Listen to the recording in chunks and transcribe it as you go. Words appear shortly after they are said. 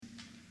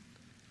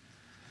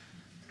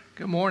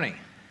Good morning.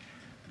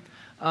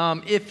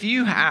 If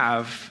you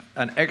have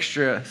an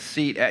extra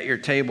seat at your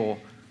table,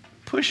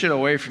 push it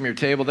away from your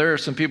table. There are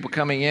some people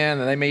coming in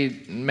and they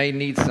may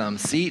need some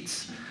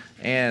seats.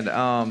 And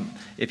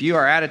if you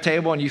are at a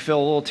table and you feel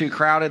a little too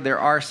crowded, there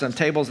are some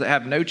tables that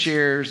have no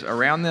chairs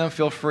around them.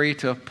 Feel free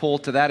to pull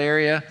to that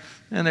area.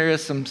 And there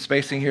is some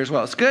spacing here as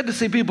well. It's good to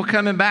see people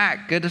coming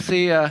back. Good to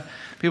see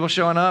people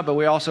showing up, but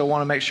we also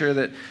want to make sure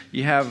that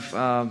you have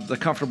the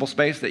comfortable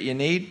space that you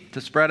need to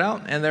spread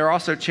out. And there are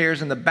also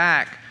chairs in the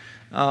back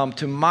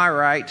to my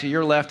right, to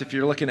your left if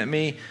you're looking at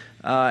me,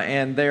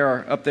 and they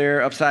are up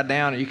there upside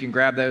down, and you can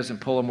grab those and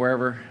pull them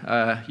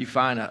wherever you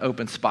find an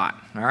open spot.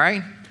 All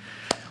right?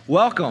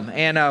 Welcome,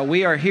 and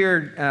we are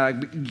here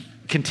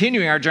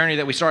continuing our journey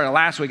that we started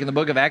last week in the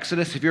book of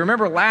Exodus. If you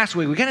remember last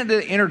week, we kind of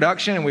did an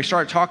introduction and we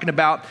started talking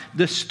about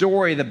the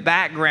story, the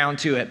background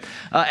to it.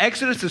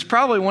 Exodus is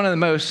probably one of the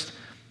most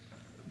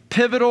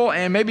pivotal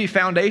and maybe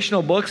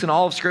foundational books in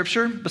all of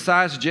Scripture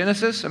besides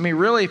Genesis. I mean,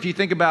 really, if you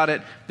think about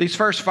it, these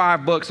first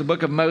 5 books, the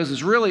book of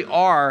Moses, really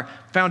are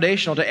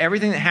foundational to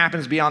everything that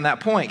happens beyond that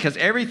point, because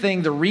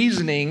everything, the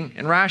reasoning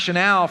and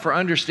rationale for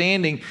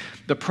understanding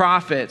the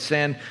prophets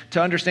and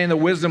to understand the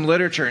wisdom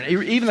literature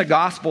and even the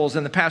Gospels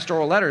and the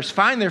pastoral letters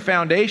find their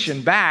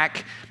foundation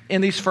back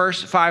in these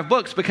first 5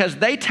 books, because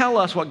they tell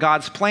us what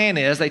God's plan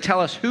is. They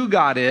tell us who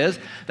God is.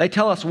 They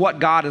tell us what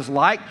God is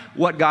like,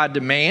 what God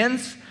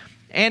demands.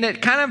 And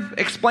it kind of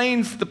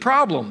explains the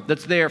problem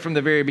that's there from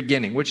the very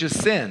beginning, which is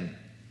sin.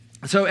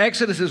 So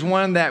Exodus is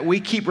one that we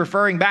keep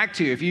referring back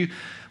to. If you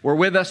were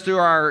with us through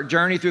our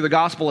journey through the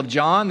Gospel of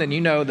John, then you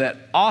know that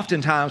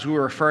oftentimes we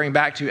were referring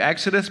back to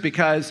Exodus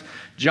because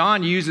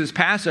John uses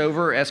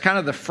Passover as kind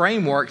of the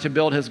framework to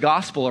build his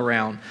gospel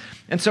around.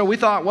 And so we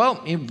thought,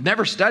 well, you've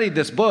never studied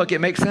this book. It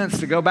makes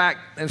sense to go back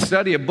and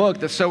study a book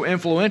that's so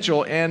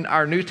influential in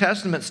our New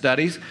Testament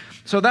studies.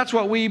 So that's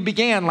what we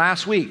began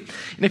last week.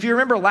 And if you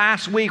remember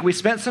last week, we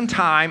spent some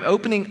time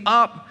opening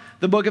up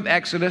the book of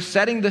Exodus,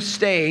 setting the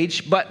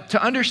stage, but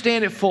to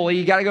understand it fully,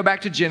 you got to go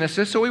back to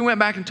Genesis. So we went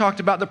back and talked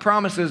about the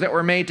promises that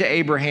were made to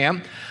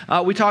Abraham.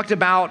 We talked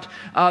about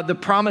the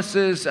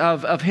promises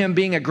of him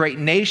being a great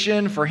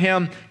nation, for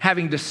him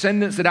having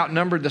descendants that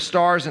outnumbered the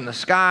stars in the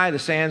sky, the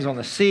sands on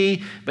the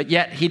sea, but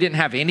yet he didn't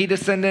have any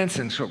descendants.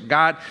 And so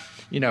God,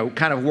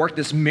 kind of worked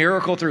this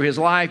miracle through his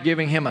life,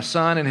 giving him a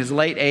son in his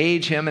late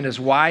age, him and his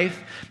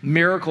wife,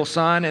 miracle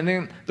son. And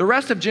then the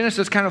rest of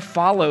Genesis kind of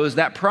follows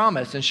that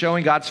promise and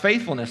showing God's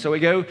faithfulness. So we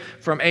go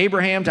from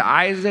Abraham to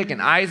Isaac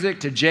and Isaac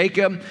to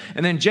Jacob.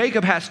 And then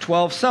Jacob has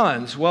 12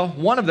 sons. Well,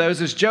 one of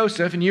those is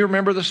Joseph. And you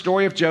remember the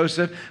story of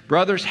Joseph.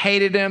 Brothers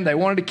hated him. They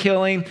wanted to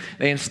kill him.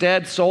 They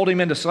instead sold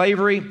him into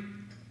slavery.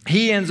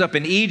 He ends up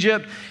in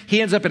Egypt.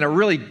 He ends up in a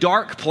really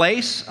dark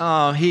place.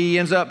 He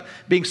ends up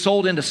being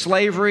sold into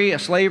slavery, a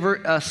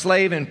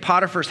slave in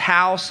Potiphar's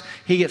house.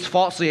 He gets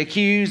falsely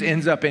accused,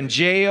 ends up in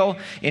jail.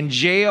 In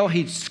jail,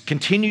 he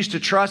continues to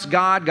trust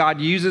God. God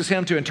uses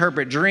him to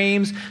interpret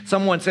dreams.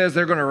 Someone says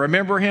they're going to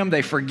remember him.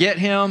 They forget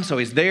him, so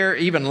he's there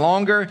even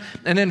longer.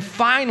 And then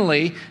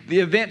finally, the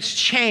events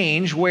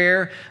change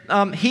where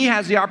he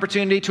has the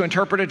opportunity to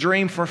interpret a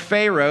dream for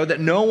Pharaoh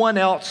that no one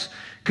else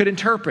could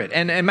interpret.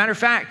 And matter of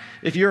fact,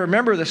 if you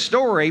remember the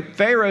story,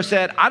 Pharaoh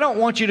said, I don't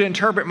want you to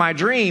interpret my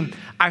dream.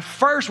 I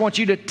first want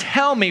you to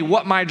tell me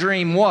what my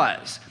dream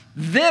was.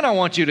 Then I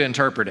want you to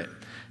interpret it.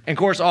 And of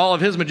course, all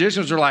of his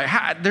magicians are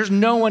like, there's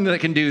no one that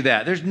can do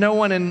that. There's no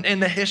one in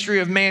the history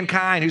of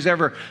mankind who's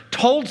ever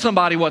told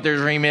somebody what their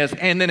dream is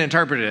and then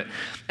interpreted it.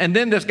 And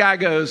then this guy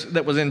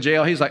that was in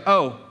jail, he's like,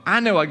 oh, I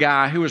know a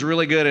guy who was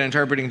really good at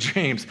interpreting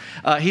dreams.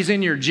 He's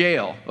in your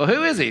jail. Well,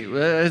 who is he?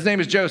 His name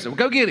is Joseph. Well,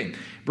 go get him.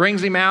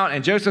 Brings him out,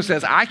 and Joseph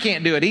says, I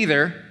can't do it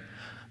either,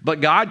 but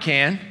God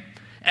can.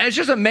 And it's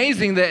just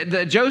amazing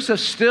that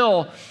Joseph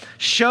still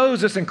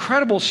shows this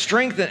incredible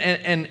strength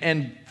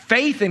and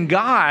faith in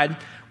God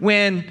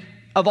when,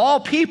 of all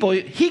people,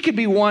 he could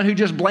be one who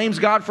just blames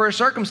God for his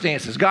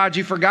circumstances. God,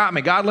 you forgot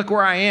me. God, look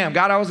where I am.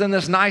 God, I was in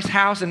this nice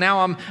house and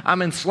now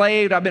I'm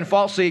enslaved. I've been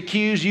falsely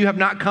accused. You have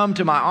not come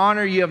to my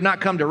honor. You have not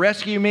come to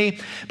rescue me.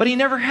 But he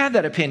never had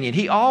that opinion.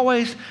 He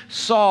always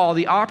saw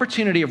the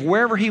opportunity of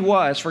wherever he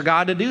was for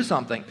God to do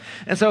something.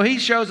 And so he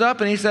shows up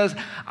and he says,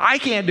 I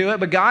can't do it,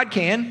 but God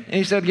can. And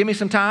he said, give me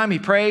some time. He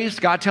prays.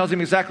 God tells him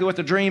exactly what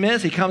the dream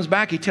is. He comes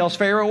back. He tells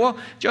Pharaoh, well,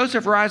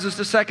 Joseph rises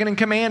to second in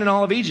command in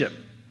all of Egypt.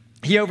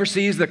 He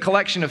oversees the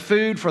collection of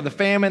food for the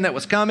famine that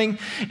was coming.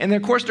 And then,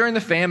 of course, during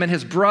the famine,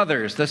 his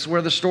brothers, that's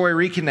where the story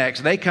reconnects.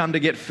 They come to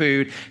get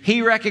food.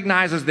 He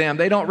recognizes them.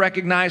 They don't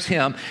recognize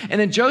him. And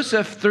then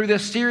Joseph, through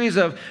this series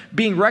of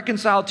being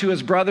reconciled to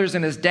his brothers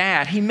and his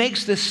dad, he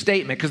makes this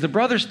statement because the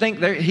brothers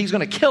think he's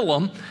going to kill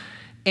them.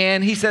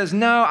 And he says,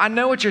 no, I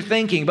know what you're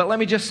thinking, but let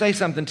me just say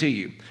something to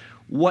you.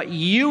 What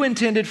you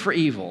intended for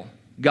evil,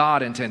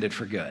 God intended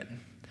for good.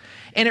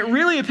 And it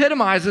really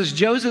epitomizes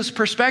Joseph's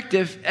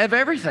perspective of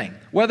everything,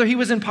 whether he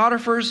was in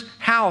Potiphar's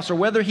house or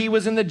whether he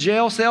was in the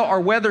jail cell or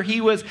whether he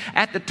was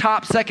at the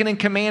top, second in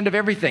command of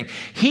everything.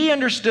 He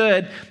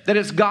understood that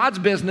it's God's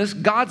business,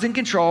 God's in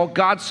control,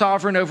 God's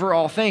sovereign over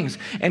all things.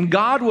 And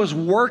God was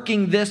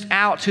working this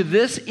out to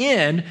this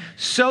end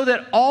so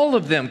that all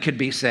of them could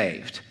be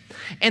saved.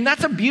 And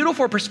that's a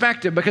beautiful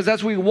perspective, because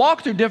as we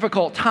walk through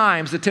difficult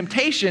times, the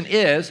temptation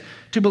is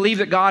to believe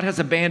that God has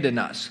abandoned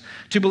us,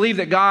 to believe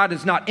that God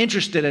is not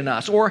interested in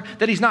us, or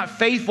that he's not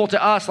faithful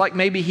to us like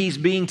maybe he's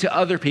being to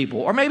other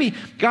people, or maybe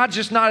God's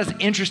just not as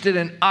interested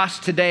in us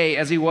today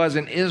as he was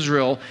in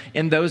Israel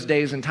in those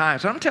days and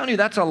times. So I'm telling you,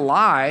 that's a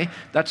lie.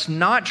 That's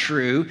not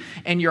true.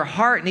 And your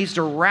heart needs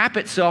to wrap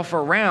itself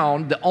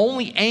around the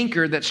only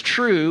anchor that's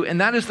true,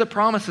 and that is the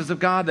promises of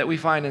God that we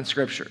find in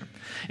Scripture.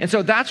 And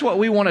so that's what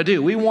we want to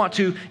do. We want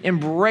to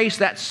embrace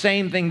that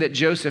same thing that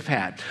Joseph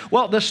had.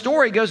 Well, the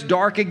story goes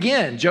dark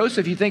again.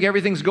 Joseph, you think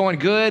everything's going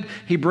good.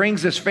 He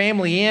brings his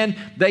family in.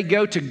 They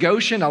go to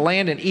Goshen, a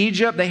land in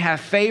Egypt. They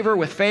have favor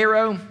with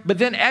Pharaoh. But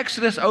then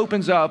Exodus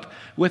opens up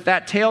with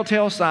that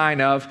telltale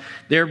sign of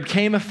there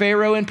came a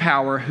Pharaoh in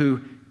power who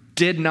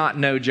did not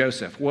know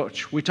Joseph,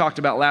 which we talked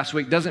about last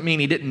week. Doesn't mean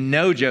he didn't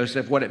know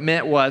Joseph. What it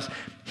meant was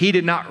he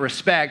did not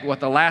respect what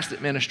the last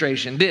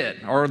administration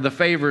did or the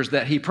favors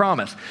that he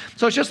promised.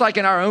 So it's just like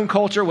in our own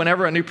culture,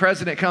 whenever a new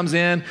president comes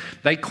in,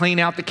 they clean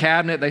out the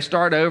cabinet, they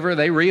start over,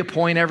 they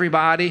reappoint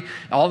everybody,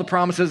 all the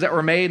promises that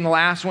were made in the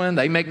last one,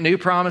 they make new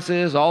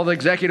promises, all the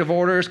executive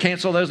orders,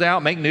 cancel those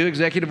out, make new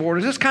executive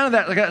orders. It's kind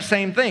of that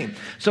same thing.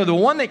 So the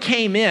one that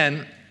came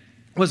in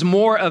was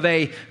more of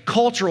a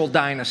cultural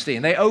dynasty,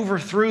 and they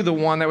overthrew the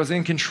one that was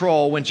in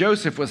control when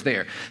Joseph was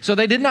there. So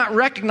they did not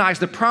recognize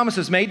the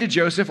promises made to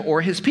Joseph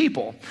or his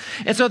people.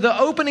 And so the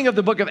opening of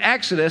the book of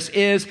Exodus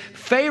is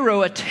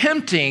Pharaoh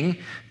attempting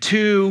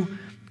to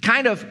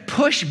kind of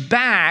push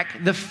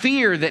back the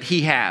fear that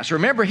he has.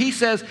 Remember, he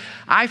says,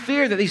 I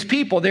fear that these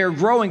people, they're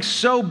growing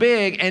so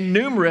big and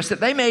numerous that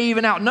they may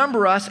even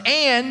outnumber us.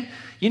 And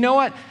you know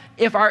what?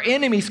 If our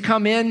enemies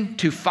come in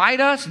to fight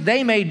us,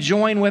 they may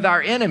join with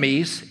our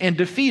enemies and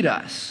defeat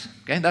us.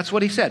 Okay, that's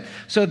what he said.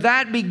 So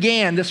that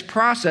began this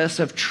process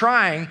of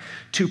trying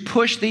to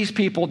push these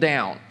people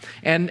down.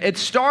 And it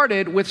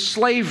started with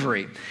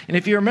slavery. And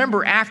if you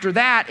remember, after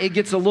that, it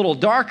gets a little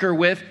darker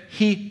with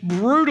he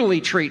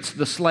brutally treats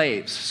the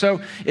slaves.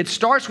 So it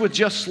starts with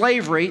just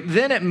slavery,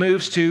 then it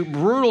moves to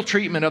brutal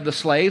treatment of the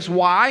slaves.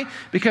 Why?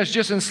 Because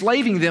just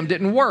enslaving them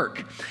didn't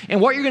work. And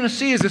what you're going to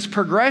see is this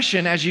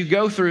progression as you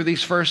go through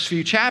these first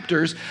few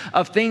chapters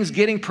of things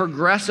getting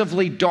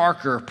progressively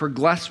darker,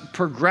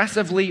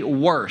 progressively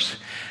worse.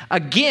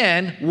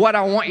 Again, what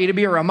I want you to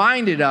be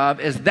reminded of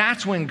is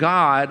that's when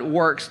God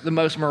works the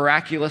most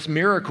miraculous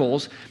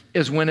miracles,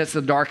 is when it's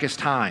the darkest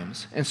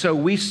times. And so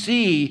we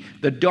see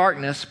the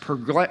darkness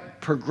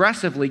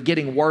progressively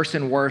getting worse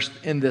and worse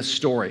in this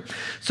story.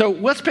 So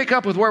let's pick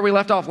up with where we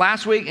left off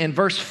last week in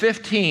verse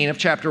 15 of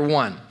chapter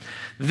 1.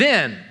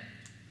 Then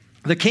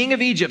the king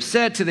of Egypt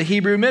said to the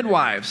Hebrew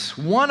midwives,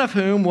 one of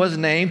whom was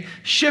named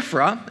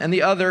Shiphrah and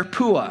the other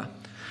Puah.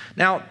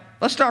 Now,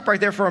 let's stop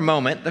right there for a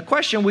moment. The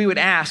question we would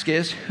ask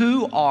is,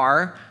 who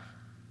are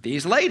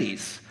these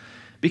ladies?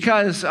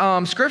 Because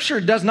Scripture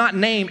does not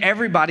name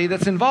everybody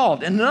that's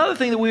involved. And another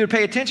thing that we would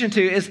pay attention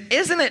to is,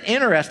 isn't it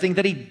interesting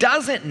that he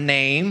doesn't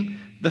name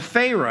the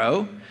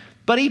Pharaoh,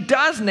 but he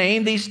does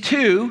name these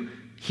two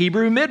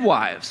Hebrew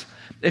midwives?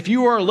 If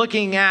you are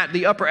looking at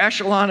the upper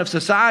echelon of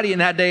society in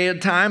that day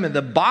and time and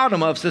the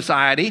bottom of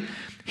society,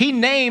 he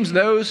names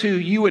those who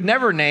you would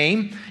never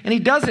name, and he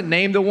doesn't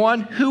name the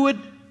one who would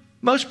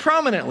most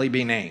prominently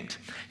be named.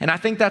 And I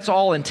think that's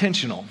all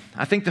intentional.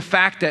 I think the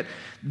fact that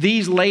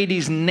these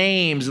ladies'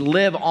 names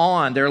live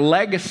on, their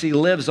legacy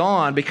lives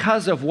on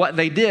because of what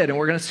they did, and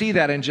we're going to see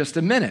that in just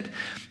a minute.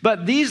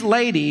 But these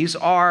ladies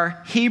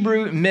are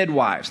Hebrew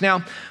midwives.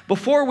 Now,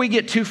 before we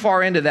get too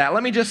far into that,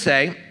 let me just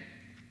say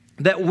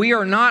that we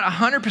are not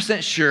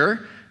 100%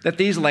 sure that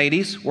these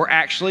ladies were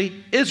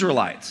actually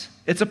Israelites.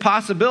 It's a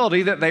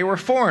possibility that they were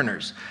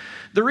foreigners.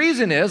 The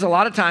reason is, a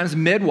lot of times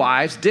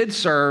midwives did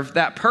serve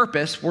that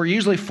purpose, were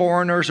usually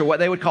foreigners or what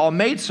they would call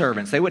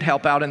maidservants. They would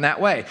help out in that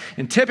way.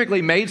 And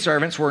typically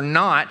maidservants were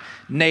not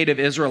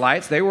native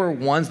Israelites. They were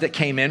ones that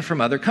came in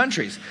from other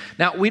countries.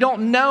 Now, we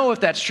don't know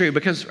if that's true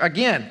because,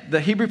 again, the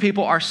Hebrew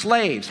people are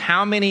slaves.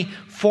 How many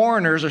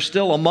foreigners are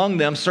still among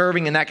them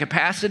serving in that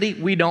capacity?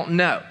 We don't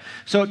know.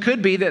 So it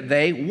could be that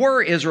they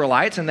were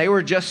Israelites and they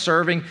were just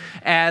serving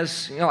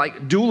as,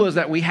 like doulas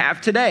that we have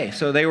today.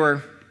 So they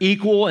were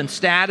equal in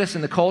status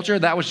in the culture.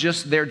 That was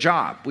just their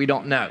job. We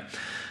don't know.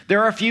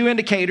 There are a few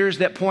indicators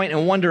that point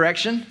in one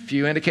direction,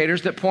 few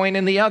indicators that point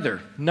in the other.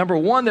 Number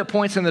one that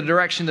points in the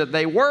direction that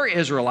they were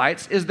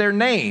Israelites is their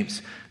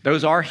names.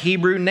 Those are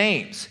Hebrew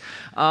names.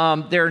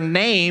 Their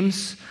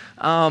names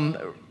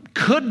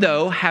could,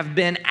 though, have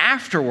been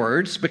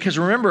afterwards, because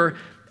remember,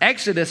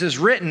 Exodus is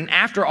written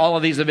after all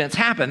of these events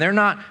happen. They're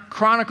not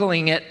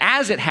chronicling it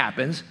as it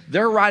happens.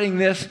 They're writing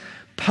this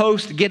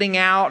post getting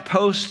out,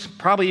 post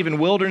probably even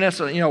wilderness,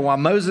 while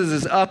Moses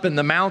is up in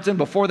the mountain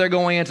before they're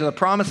going into the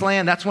promised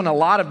land. That's when a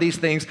lot of these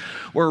things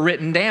were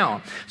written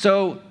down.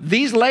 So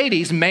these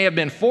ladies may have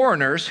been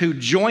foreigners who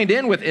joined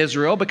in with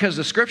Israel, because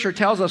the scripture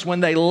tells us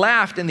when they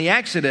left in the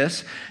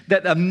Exodus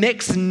that a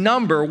mixed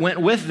number went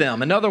with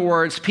them. In other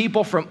words,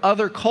 people from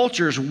other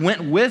cultures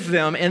went with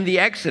them in the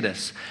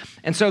Exodus.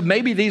 And so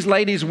maybe these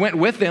ladies went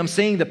with them,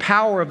 seeing the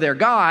power of their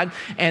God,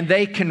 and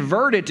they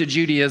converted to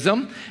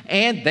Judaism,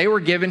 and they were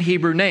given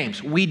Hebrew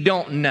names. We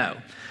don't know.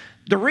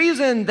 The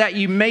reason that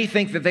you may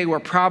think that they were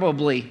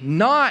probably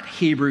not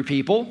Hebrew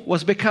people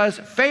was because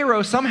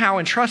Pharaoh somehow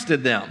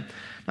entrusted them.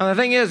 Now,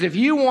 the thing is, if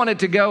you wanted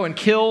to go and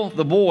kill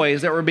the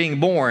boys that were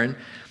being born,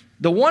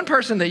 the one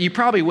person that you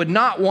probably would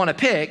not want to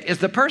pick is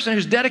the person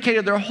who's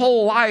dedicated their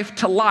whole life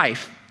to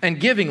life and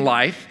giving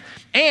life.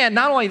 And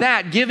not only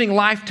that, giving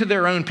life to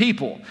their own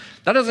people.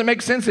 That doesn't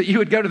make sense that you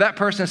would go to that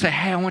person and say,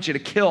 hey, I want you to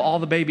kill all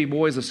the baby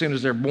boys as soon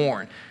as they're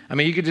born. I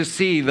mean, you could just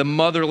see the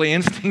motherly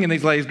instinct in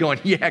these ladies going,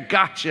 yeah,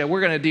 gotcha, we're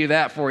going to do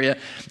that for you.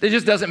 It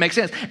just doesn't make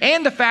sense.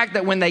 And the fact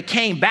that when they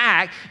came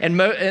back and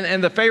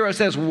the Pharaoh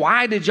says,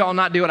 why did y'all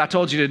not do what I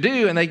told you to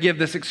do? And they give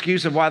this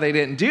excuse of why they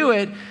didn't do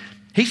it.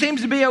 He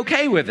seems to be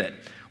okay with it.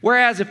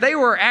 Whereas if they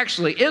were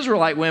actually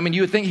Israelite women,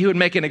 you would think he would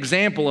make an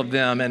example of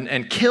them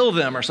and kill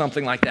them or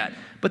something like that.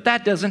 But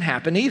that doesn't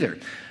happen either.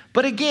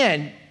 But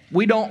again,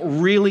 we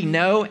don't really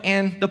know.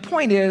 And the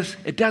point is,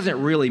 it doesn't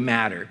really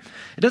matter.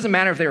 It doesn't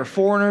matter if they were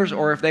foreigners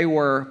or if they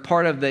were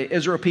part of the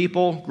Israel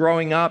people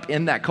growing up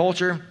in that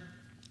culture.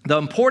 The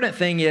important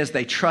thing is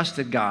they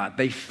trusted God.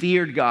 They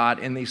feared God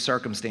in these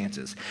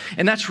circumstances.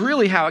 And that's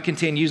really how it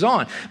continues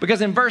on.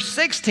 Because in verse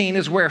 16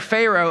 is where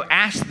Pharaoh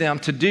asked them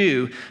to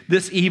do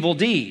this evil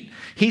deed.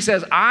 He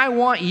says, I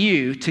want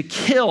you to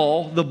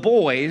kill the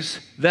boys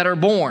that are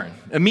born.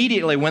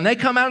 Immediately, when they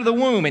come out of the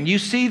womb and you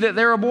see that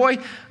they're a boy,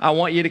 I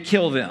want you to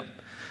kill them.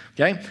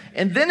 Okay?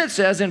 And then it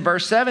says in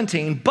verse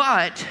 17,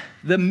 but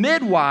the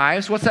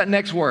midwives, what's that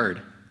next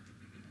word?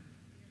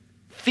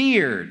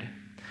 Feared.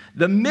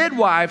 The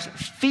midwives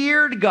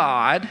feared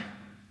God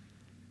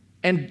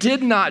and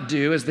did not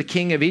do as the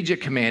king of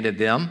Egypt commanded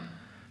them,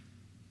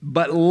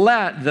 but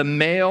let the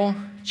male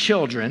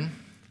children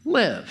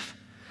live.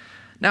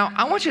 Now,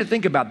 I want you to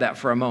think about that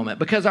for a moment,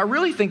 because I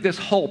really think this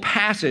whole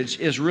passage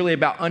is really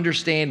about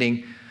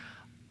understanding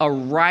a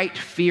right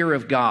fear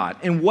of God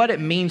and what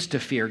it means to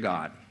fear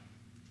God.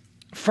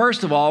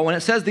 First of all, when it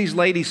says these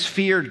ladies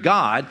feared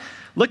God,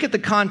 look at the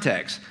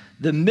context.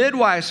 The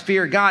midwives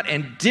feared God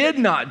and did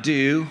not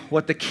do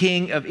what the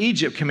king of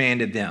Egypt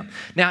commanded them.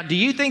 Now, do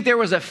you think there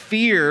was a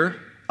fear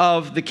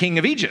of the king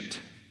of Egypt?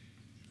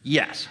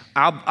 Yes,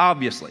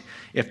 obviously.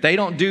 If they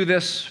don't do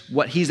this,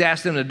 what he's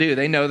asked them to do,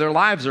 they know their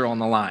lives are on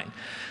the line.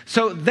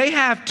 So they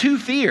have two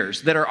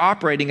fears that are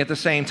operating at the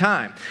same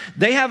time.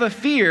 They have a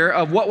fear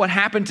of what would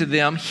happen to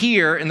them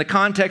here in the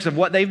context of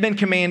what they've been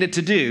commanded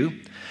to do.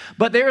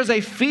 But there is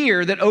a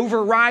fear that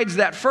overrides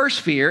that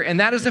first fear, and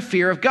that is the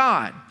fear of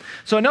God.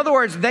 So in other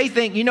words, they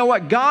think, you know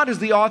what? God is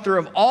the author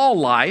of all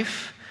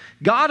life.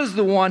 God is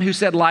the one who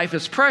said life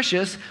is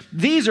precious.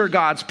 These are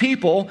God's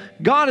people.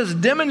 God has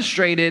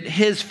demonstrated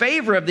his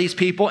favor of these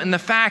people in the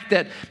fact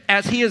that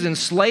as he has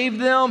enslaved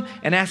them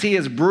and as he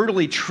has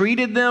brutally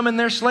treated them in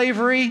their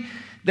slavery,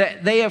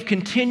 that they have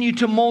continued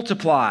to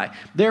multiply.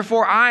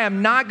 Therefore, I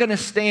am not going to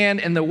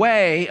stand in the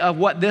way of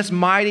what this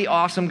mighty,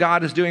 awesome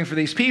God is doing for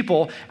these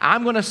people.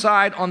 I'm going to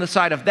side on the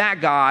side of that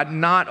God,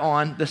 not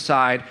on the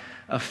side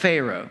of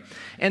Pharaoh.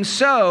 And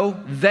so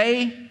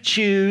they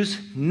choose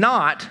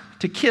not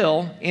to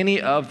kill any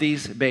of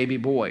these baby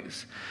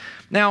boys.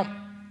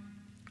 Now,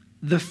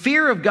 the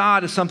fear of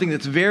God is something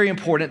that's very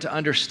important to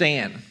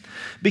understand,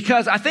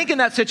 because I think in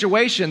that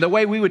situation, the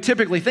way we would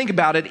typically think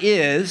about it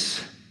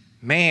is,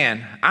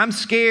 man, I'm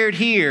scared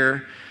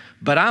here,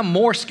 but I'm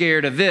more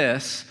scared of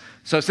this.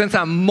 So since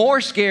I'm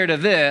more scared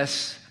of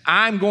this,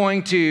 I'm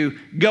going to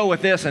go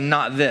with this and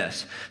not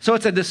this. So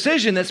it's a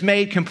decision that's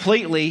made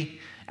completely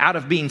out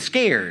of being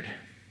scared.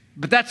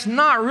 But that's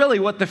not really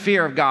what the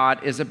fear of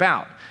God is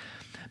about.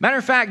 Matter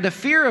of fact, the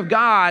fear of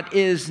God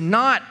is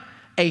not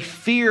a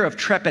fear of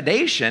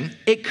trepidation.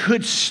 It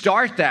could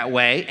start that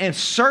way, and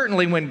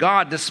certainly when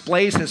God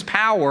displays his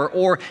power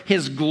or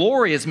his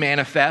glory is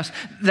manifest,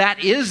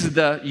 that is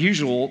the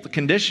usual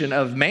condition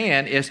of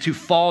man, is to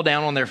fall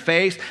down on their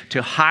face,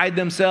 to hide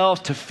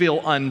themselves, to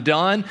feel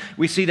undone.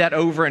 We see that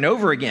over and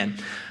over again.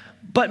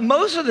 But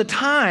most of the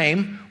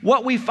time,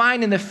 what we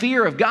find in the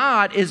fear of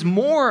God is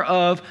more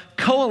of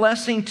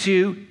coalescing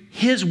to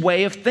his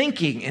way of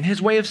thinking and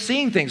his way of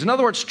seeing things. In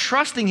other words,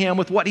 trusting him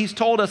with what he's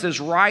told us is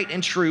right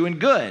and true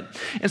and good.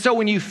 And so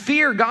when you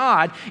fear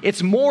God,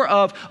 it's more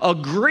of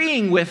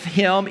agreeing with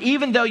him,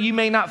 even though you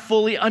may not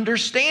fully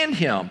understand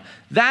him.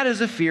 That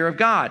is a fear of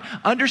God.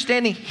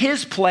 Understanding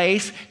his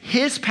place,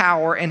 his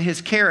power, and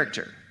his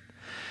character.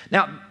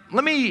 Now,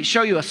 let me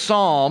show you a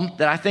psalm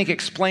that I think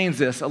explains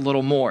this a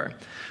little more.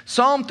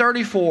 Psalm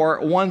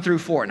 34, 1 through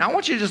 4. Now, I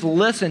want you to just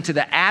listen to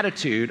the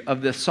attitude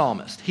of this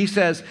psalmist. He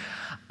says,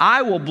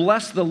 I will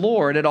bless the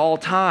Lord at all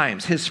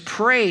times. His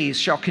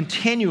praise shall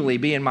continually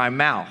be in my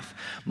mouth.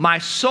 My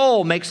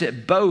soul makes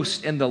it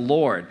boast in the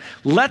Lord.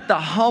 Let the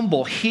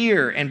humble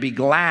hear and be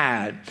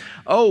glad.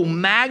 Oh,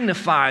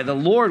 magnify the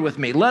Lord with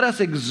me. Let us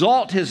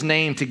exalt his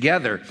name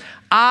together.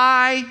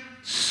 I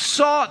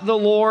sought the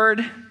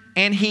Lord,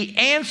 and he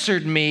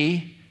answered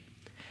me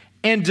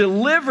and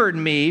delivered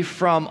me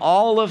from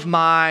all of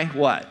my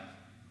what?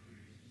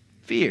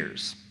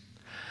 Fears.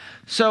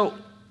 So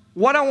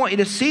what I want you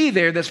to see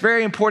there that's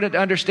very important to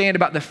understand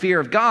about the fear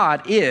of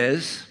God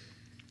is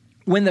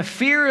when the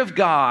fear of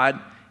God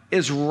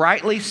is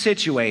rightly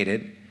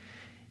situated,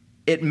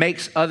 it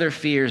makes other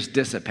fears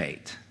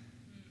dissipate.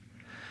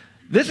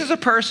 This is a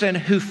person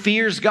who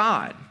fears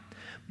God.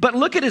 But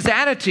look at his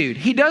attitude.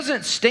 He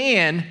doesn't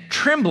stand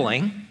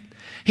trembling.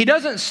 He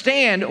doesn't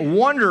stand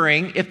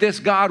wondering if this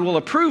God will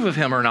approve of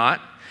him or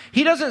not.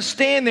 He doesn't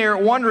stand there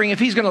wondering if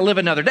he's going to live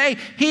another day.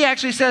 He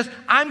actually says,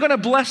 I'm going to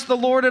bless the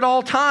Lord at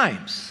all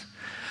times.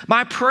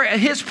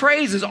 His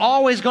praise is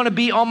always going to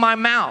be on my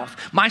mouth.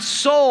 My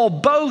soul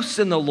boasts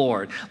in the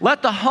Lord.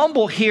 Let the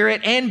humble hear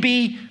it and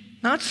be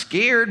not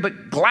scared,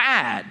 but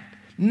glad.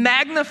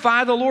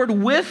 Magnify the Lord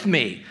with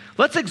me.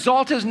 Let's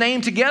exalt his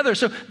name together.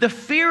 So the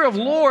fear of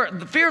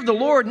the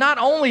Lord not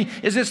only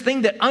is this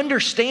thing that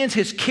understands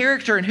his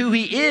character and who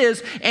he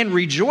is and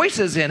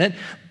rejoices in it,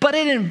 but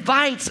it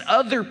invites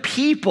other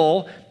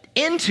people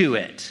into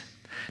it.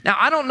 Now,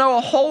 I don't know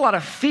a whole lot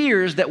of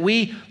fears that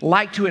we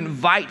like to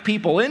invite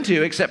people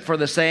into, except for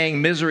the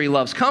saying, misery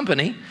loves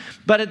company.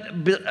 But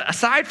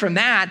aside from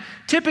that,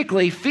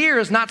 typically fear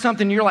is not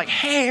something you're like,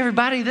 hey,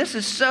 everybody, this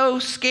is so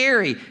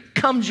scary.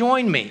 Come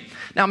join me.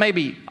 Now,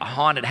 maybe a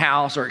haunted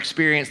house or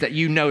experience that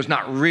you know is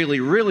not really,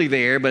 really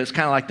there, but it's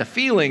kind of like the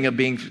feeling of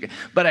being,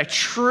 but a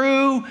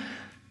true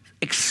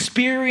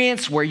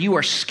experience where you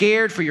are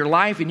scared for your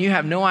life and you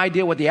have no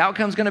idea what the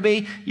outcome is going to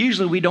be,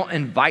 usually we don't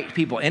invite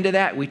people into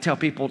that. We tell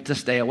people to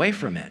stay away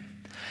from it.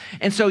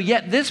 And so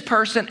yet this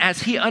person,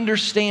 as he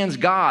understands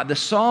God, the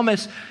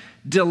psalmist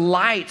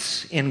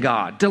delights in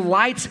God,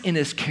 delights in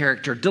his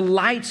character,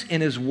 delights in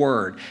his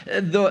word.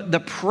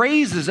 The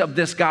praises of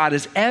this God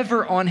is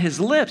ever on his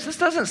lips. This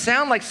doesn't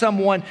sound like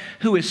someone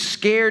who is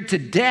scared to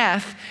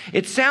death.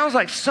 It sounds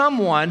like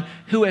someone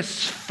who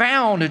has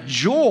found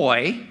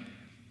joy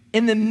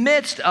in the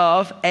midst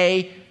of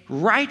a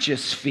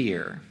righteous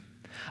fear.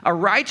 A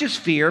righteous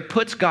fear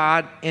puts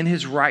God in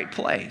his right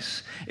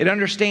place. It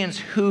understands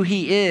who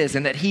he is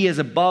and that he is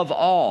above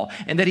all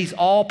and that he's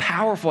all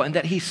powerful and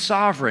that he's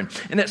sovereign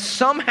and that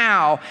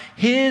somehow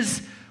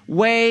his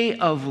way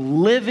of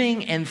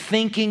living and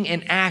thinking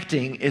and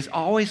acting is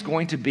always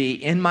going to be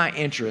in my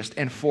interest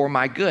and for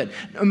my good,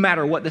 no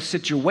matter what the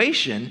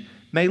situation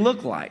may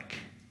look like.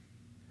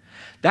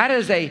 That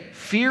is a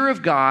fear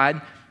of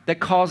God that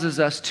causes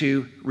us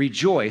to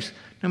rejoice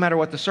no matter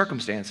what the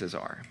circumstances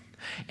are.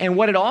 And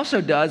what it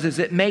also does is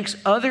it makes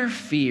other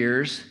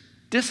fears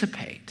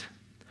dissipate.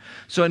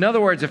 So in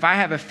other words, if I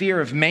have a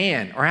fear of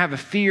man or I have a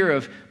fear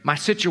of my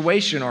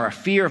situation or a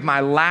fear of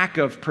my lack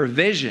of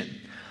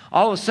provision,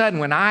 all of a sudden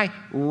when I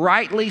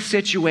rightly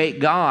situate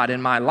God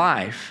in my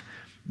life,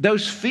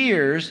 those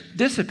fears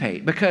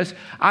dissipate because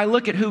I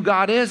look at who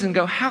God is and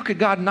go, how could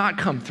God not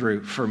come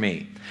through for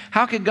me?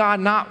 How could God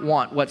not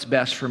want what's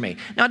best for me?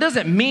 Now, it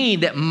doesn't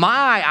mean that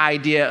my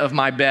idea of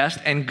my best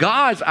and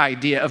God's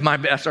idea of my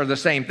best are the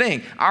same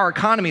thing. Our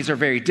economies are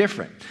very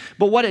different.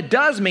 But what it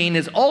does mean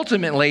is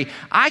ultimately,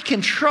 I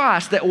can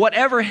trust that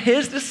whatever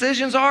his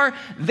decisions are,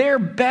 they're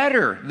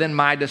better than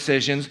my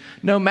decisions,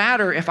 no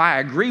matter if I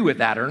agree with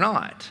that or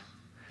not.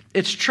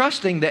 It's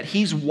trusting that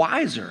he's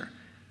wiser,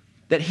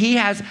 that he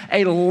has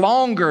a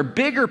longer,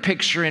 bigger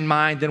picture in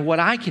mind than what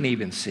I can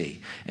even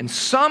see. And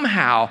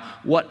somehow,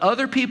 what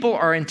other people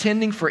are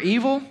intending for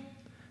evil,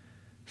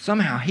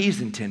 somehow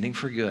he's intending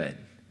for good.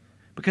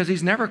 Because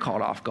he's never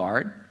caught off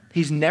guard.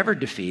 He's never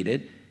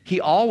defeated. He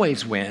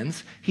always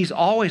wins. He's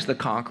always the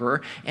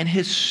conqueror. And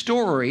his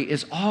story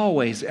is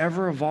always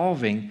ever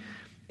evolving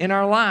in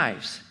our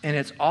lives. And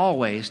it's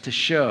always to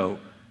show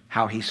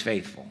how he's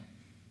faithful.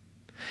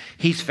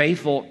 He's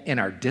faithful in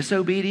our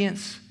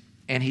disobedience,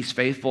 and he's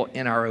faithful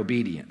in our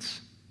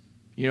obedience.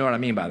 You know what I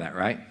mean by that,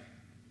 right?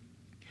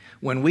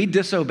 When we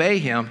disobey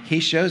him, he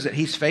shows that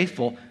he's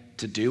faithful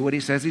to do what he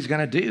says he's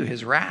going to do,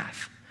 his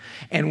wrath.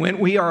 And when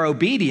we are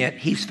obedient,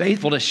 he's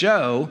faithful to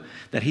show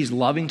that he's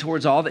loving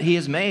towards all that he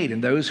has made.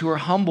 And those who are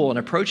humble and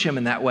approach him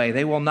in that way,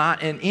 they will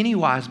not in any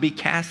wise be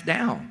cast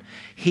down.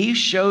 He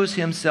shows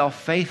himself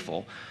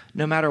faithful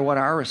no matter what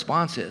our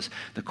response is.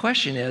 The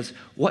question is,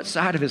 what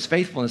side of his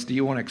faithfulness do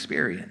you want to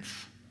experience?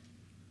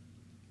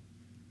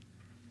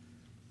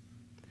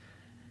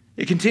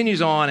 It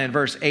continues on in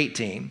verse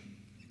 18.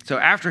 So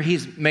after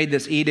he's made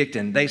this edict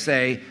and they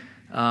say,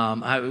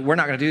 we're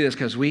not going to do this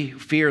because we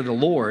fear the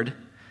Lord. It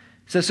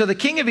says, so the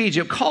king of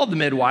Egypt called the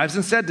midwives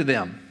and said to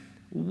them,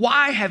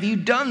 why have you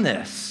done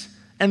this?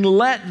 And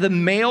let the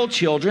male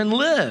children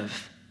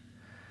live.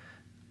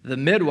 The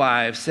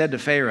midwives said to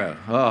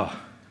Pharaoh,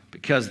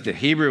 because the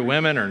Hebrew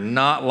women are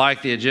not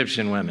like the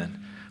Egyptian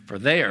women. for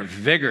they are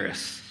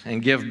vigorous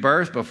and give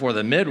birth before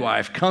the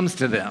midwife comes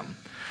to them.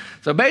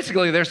 So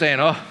basically they're saying,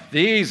 oh,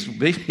 these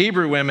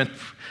Hebrew women,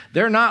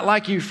 they're not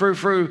like you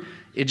frou-frou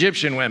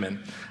Egyptian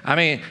women. I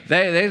mean,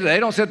 they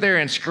don't sit there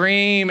and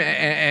scream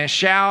and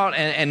shout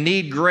and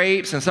need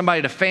grapes and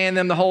somebody to fan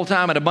them the whole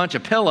time and a bunch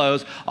of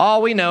pillows.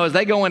 All we know is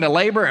they go into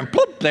labor and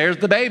ploop, there's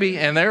the baby.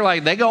 And they're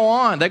like, they go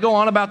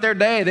on about their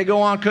day. They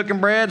go on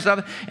cooking bread and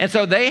stuff. And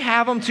so they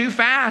have them too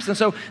fast. And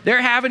so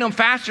they're having them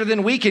faster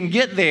than we can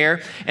get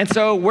there. And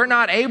so we're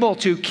not able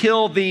to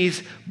kill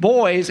these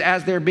boys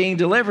as they're being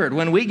delivered.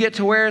 When we get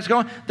to where it's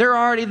going, they're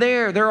already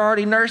there. They're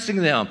already nursing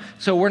them.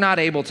 So we're not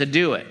able to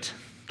do it.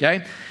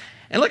 Okay?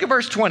 And look at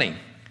verse 20.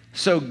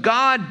 So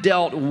God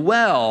dealt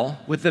well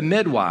with the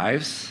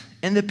midwives,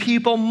 and the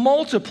people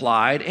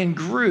multiplied and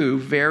grew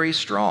very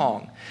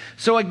strong.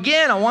 So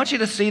again, I want you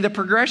to see the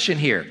progression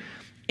here.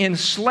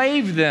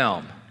 Enslave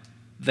them,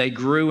 they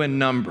grew in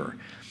number.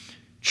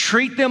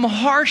 Treat them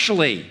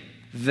harshly,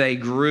 they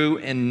grew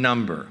in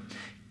number.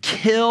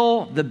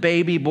 Kill the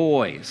baby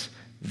boys,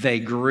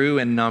 they grew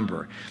in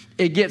number.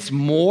 It gets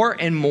more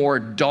and more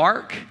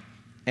dark,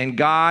 and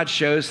God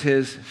shows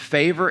his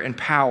favor and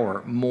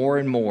power more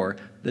and more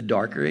the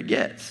darker it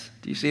gets.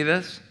 Do you see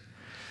this?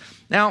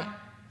 Now,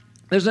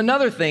 there's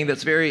another thing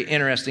that's very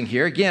interesting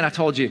here. Again, I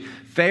told you,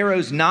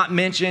 Pharaoh's not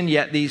mentioned,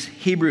 yet these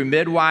Hebrew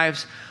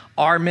midwives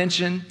are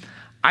mentioned.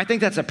 I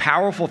think that's a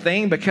powerful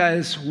thing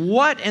because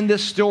what in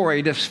this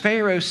story does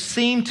Pharaoh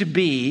seem to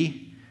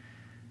be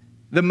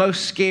the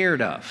most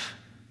scared of?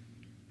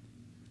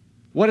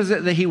 What is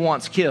it that he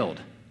wants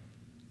killed?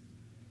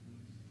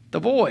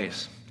 The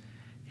boys.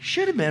 He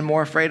should have been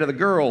more afraid of the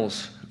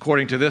girls,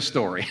 according to this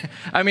story.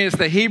 I mean, it's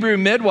the Hebrew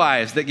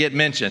midwives that get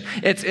mentioned.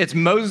 It's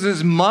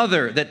Moses'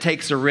 mother that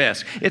takes a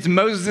risk. It's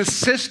Moses'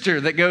 sister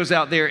that goes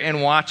out there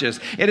and watches.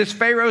 It is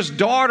Pharaoh's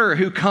daughter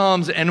who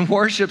comes and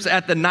worships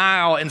at the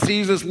Nile and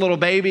sees this little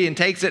baby and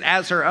takes it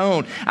as her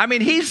own. I mean,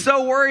 he's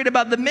so worried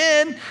about the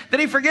men that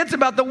he forgets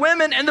about the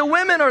women, and the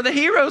women are the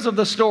heroes of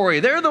the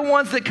story. They're the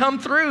ones that come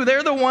through.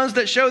 They're the ones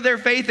that show their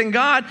faith in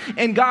God,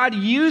 and God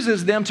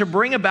uses them to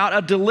bring about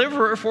a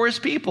deliverer for his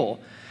people.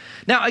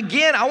 Now,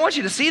 again, I want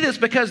you to see this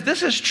because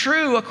this is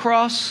true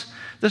across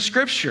the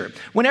scripture.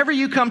 Whenever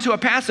you come to a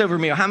Passover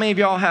meal, how many of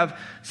y'all have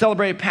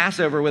celebrated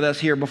Passover with us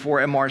here before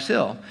at Mars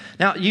Hill?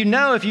 Now, you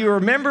know, if you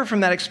remember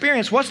from that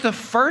experience, what's the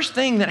first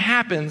thing that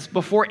happens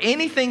before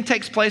anything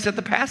takes place at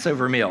the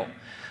Passover meal?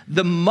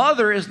 The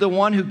mother is the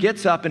one who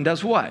gets up and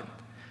does what?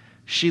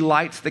 She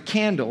lights the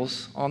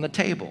candles on the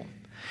table.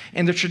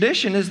 And the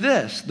tradition is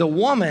this: the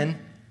woman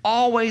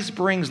always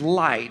brings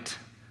light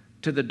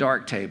to the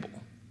dark table.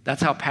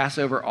 That's how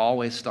Passover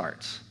always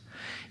starts.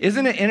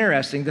 Isn't it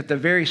interesting that the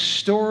very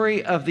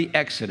story of the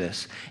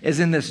Exodus is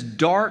in this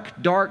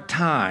dark, dark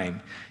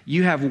time,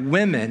 you have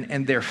women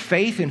and their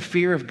faith and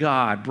fear of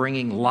God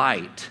bringing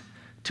light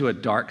to a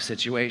dark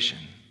situation.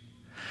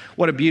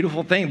 What a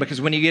beautiful thing, because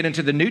when you get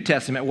into the New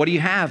Testament, what do you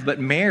have but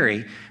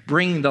Mary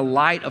bringing the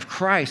light of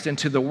Christ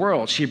into the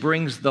world? She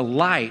brings the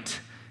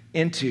light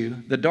into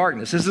the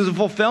darkness. This is a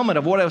fulfillment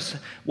of what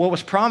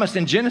was promised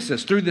in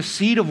Genesis. Through the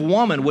seed of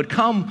woman would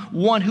come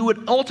one who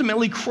would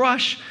ultimately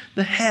crush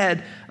the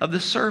head of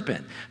the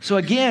serpent. So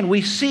again,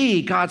 we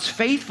see God's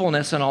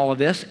faithfulness in all of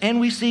this,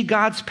 and we see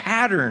God's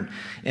pattern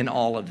in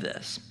all of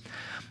this.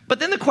 But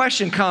then the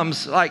question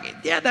comes like,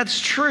 yeah, that's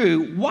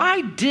true.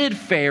 Why did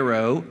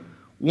Pharaoh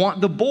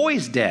want the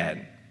boys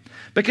dead?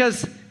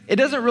 Because it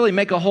doesn't really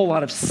make a whole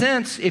lot of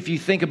sense if you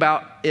think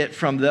about it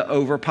from the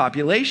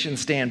overpopulation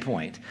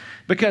standpoint.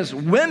 Because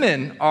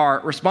women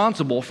are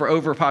responsible for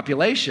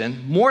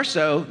overpopulation more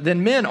so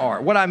than men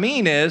are. What I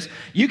mean is,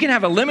 you can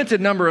have a limited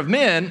number of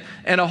men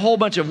and a whole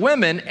bunch of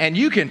women, and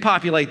you can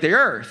populate the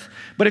earth.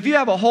 But if you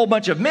have a whole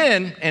bunch of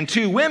men and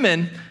 2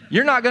 women,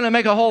 you're not going to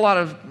make a whole lot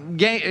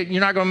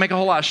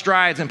of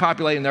strides in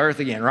populating the earth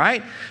again,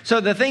 right?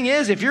 So the thing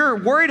is, if you're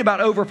worried about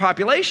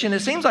overpopulation, it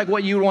seems like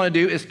what you would want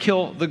to do is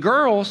kill the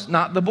girls,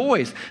 not the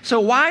boys.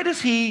 So why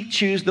does he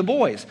choose the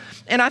boys?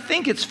 And I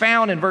think it's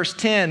found in verse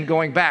 10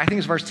 going back. I think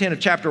it's verse 10 of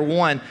chapter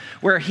 1,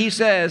 where he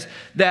says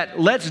that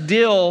let's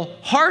deal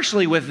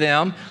harshly with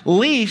them,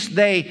 lest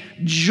they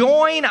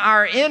join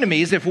our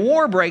enemies. If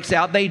war breaks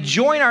out, they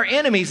join our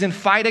enemies and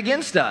fight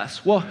against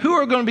us. Well, who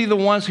are going to be the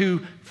ones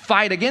who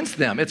fight against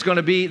them? It's going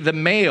to be the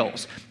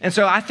males. And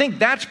so I think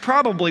that's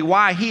probably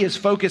why he is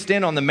focused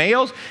in on the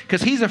males,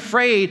 because he's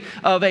afraid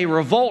of a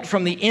revolt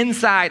from the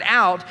inside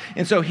out.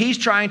 And so he's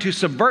trying to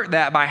subvert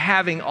that by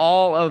having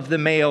all of the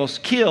males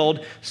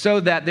killed so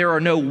that there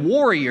are no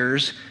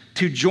warriors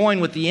to join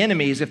with the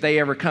enemies if they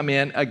ever come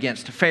in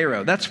against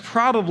Pharaoh. That's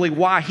probably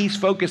why he's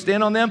focused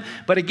in on them.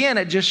 But again,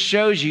 it just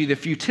shows you the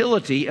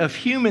futility of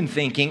human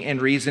thinking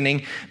and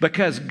reasoning,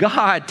 because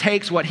God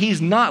takes what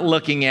he's not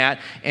looking at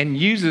and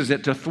uses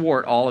it to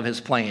thwart all of his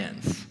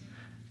plans.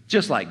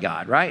 Just like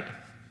God, right?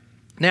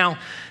 Now,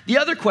 the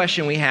other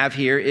question we have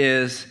here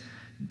is,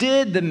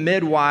 did the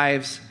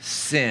midwives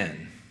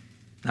sin?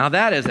 Now,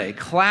 that is a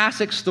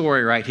classic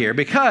story right here,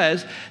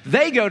 because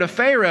they go to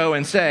Pharaoh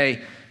and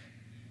say,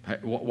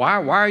 why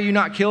are you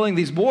not killing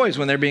these boys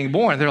when they're being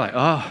born? They're like,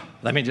 oh,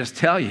 let me just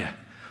tell you,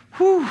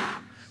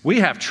 we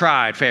have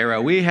tried,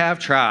 Pharaoh, we have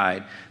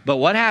tried. But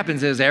what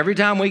happens is every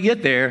time we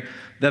get there,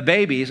 the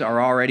babies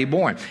are already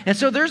born. And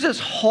so there's this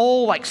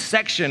whole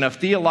section of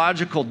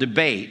theological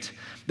debate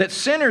that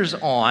centers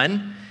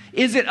on,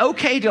 is it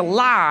okay to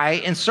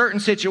lie in certain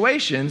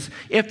situations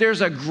if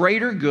there's a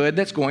greater good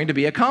that's going to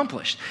be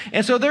accomplished?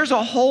 And so there's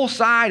a whole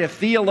side of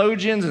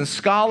theologians and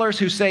scholars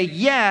who say,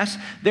 yes,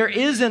 there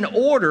is an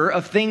order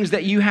of things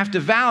that you have to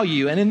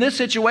value. And in this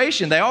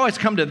situation, they always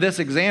come to this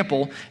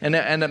example,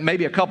 and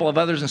maybe a couple of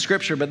others in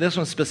Scripture, but this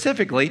one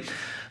specifically.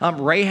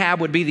 Rahab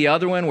would be the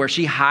other one where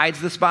she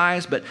hides the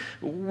spies, but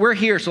we're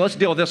here, so let's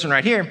deal with this one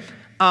right here.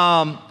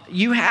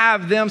 You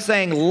have them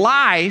saying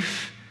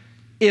life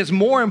is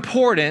more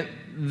important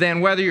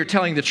than whether you're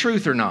telling the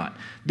truth or not.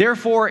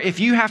 Therefore, if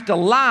you have to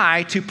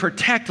lie to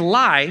protect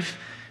life,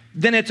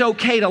 then it's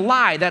okay to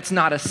lie. That's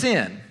not a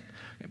sin.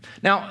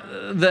 Now,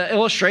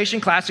 the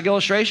classic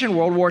illustration,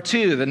 World War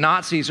II, the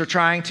Nazis are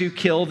trying to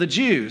kill the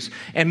Jews.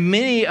 And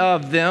many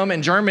of them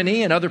in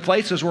Germany and other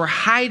places were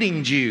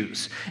hiding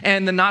Jews.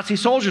 And the Nazi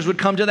soldiers would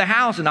come to the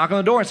house and knock on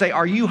the door and say,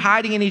 are you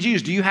hiding any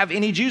Jews? Do you have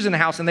any Jews in the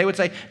house? And they would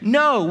say,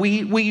 no,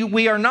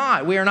 we are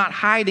not. We are not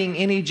hiding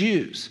any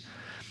Jews.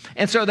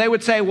 And so they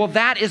would say, well,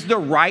 that is the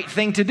right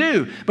thing to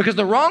do. Because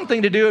the wrong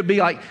thing to do would be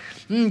like,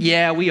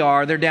 yeah, we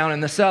are. They're down in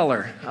the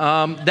cellar.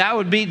 That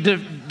would be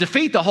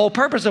defeat the whole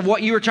purpose of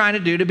what you were trying to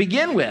do to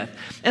begin with.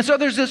 And so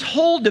there's this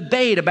whole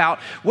debate about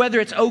whether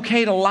it's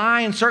okay to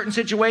lie in certain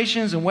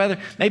situations and whether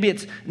maybe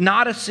it's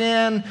not a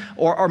sin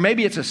or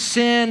maybe it's a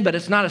sin, but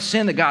it's not a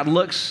sin that God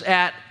looks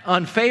at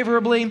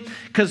unfavorably.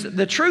 Because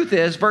the truth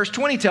is, verse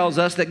 20 tells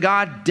us that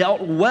God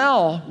dealt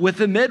well with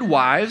the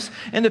midwives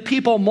and the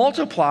people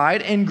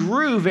multiplied and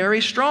grew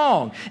very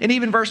strong. And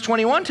even verse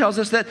 21 tells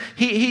us that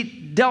he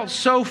dealt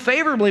so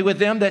favorably with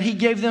them that he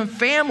gave them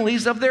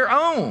families of their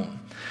own.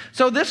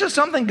 So this is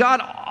something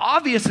God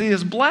obviously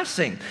is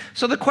blessing.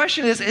 So the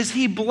question is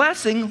he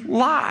blessing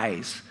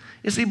lies?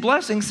 Is he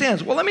blessing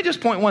sins? Well, let me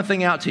just point one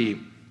thing out to you.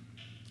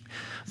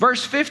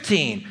 Verse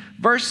 15,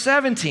 verse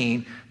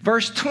 17,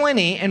 verse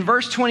 20, and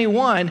verse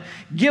 21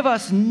 give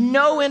us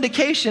no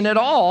indication at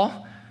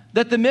all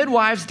that the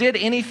midwives did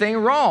anything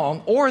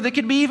wrong or that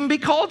could even be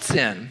called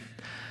sin.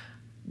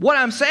 What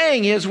I'm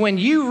saying is when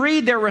you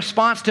read their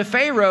response to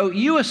Pharaoh,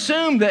 you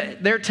assume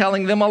that they're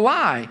telling them a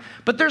lie.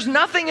 But there's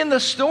nothing in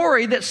the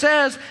story that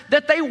says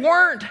that they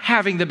weren't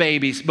having the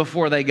babies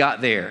before they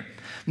got there.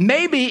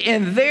 Maybe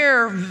in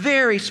their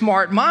very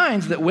smart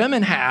minds that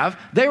women have,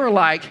 they were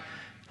like,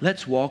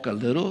 let's walk a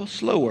little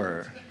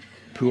slower,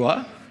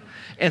 Pua.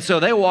 And so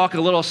they walk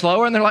a little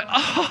slower and they're like,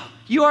 oh,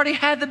 you already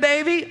had the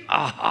baby?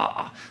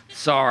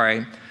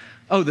 Sorry.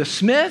 Oh, the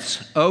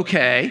Smiths?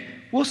 Okay.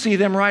 We'll see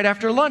them right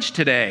after lunch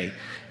today.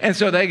 And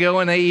so they go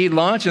and they eat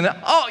lunch and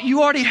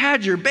you already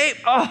had your baby.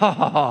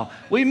 Oh,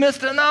 we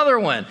missed another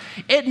one.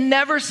 It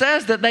never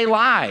says that they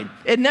lied.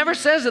 It never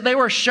says that they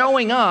were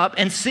showing up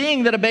and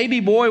seeing that a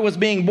baby boy was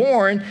being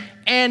born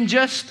and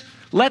just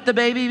let the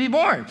baby be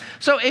born.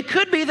 So it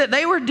could be that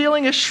they were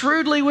dealing as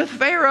shrewdly with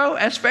Pharaoh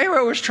as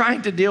Pharaoh was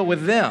trying to deal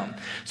with them.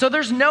 So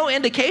there's no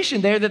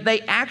indication there that they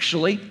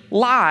actually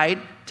lied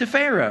to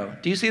Pharaoh.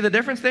 Do you see the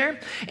difference there?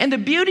 And the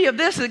beauty of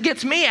this, it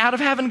gets me out of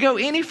having to go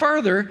any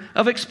further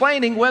of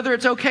explaining whether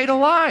it's okay to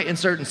lie in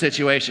certain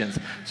situations.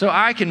 So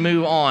I can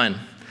move on.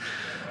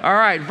 All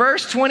right,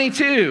 verse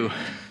 22.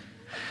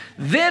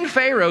 Then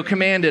Pharaoh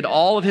commanded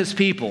all of his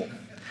people,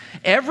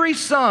 every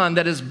son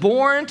that is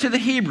born to the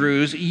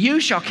Hebrews, you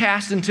shall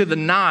cast into the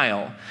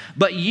Nile,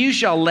 but you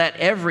shall let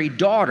every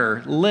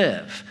daughter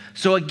live.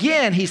 So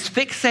again, he's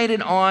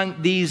fixated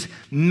on these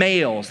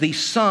males,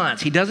 these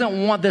sons. He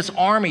doesn't want this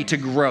army to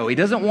grow. He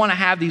doesn't want to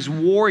have these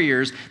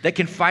warriors that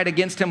can fight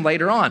against him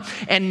later on.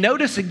 And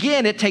notice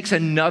again, it takes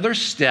another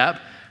step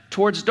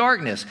towards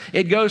darkness.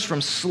 It goes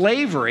from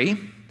slavery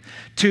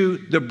to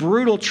the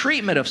brutal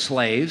treatment of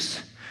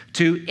slaves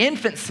to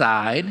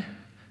infanticide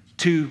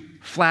to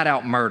flat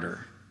out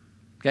murder.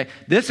 Okay?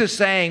 This is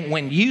saying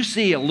when you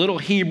see a little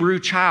Hebrew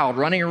child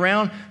running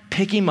around,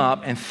 pick him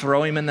up and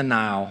throw him in the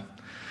Nile.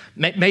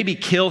 Maybe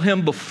kill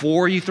him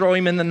before you throw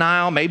him in the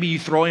Nile. Maybe you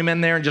throw him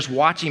in there and just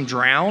watch him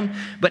drown.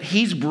 But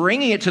he's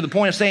bringing it to the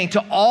point of saying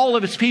to all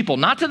of his people,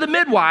 not to the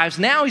midwives.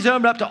 Now he's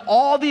opened up to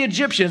all the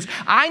Egyptians.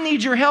 I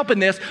need your help in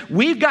this.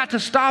 We've got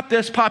to stop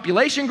this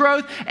population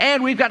growth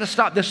and we've got to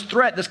stop this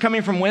threat that's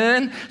coming from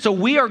within. So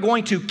we are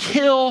going to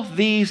kill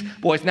these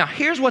boys. Now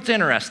here's what's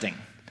interesting.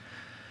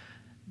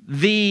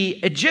 The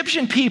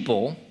Egyptian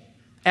people,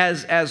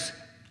 as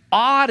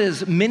odd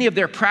as many of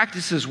their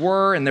practices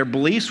were and their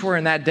beliefs were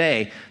in that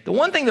day, the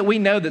one thing that we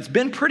know that's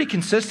been pretty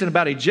consistent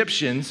about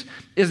Egyptians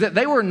is that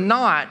they were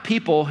not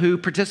people who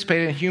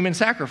participated in human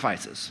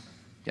sacrifices.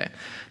 Okay?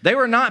 They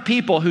were not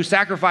people who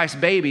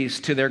sacrificed babies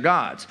to their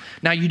gods.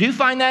 Now, you do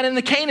find that in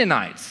the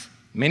Canaanites.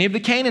 Many of the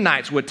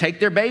Canaanites would take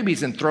their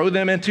babies and throw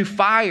them into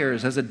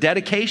fires as a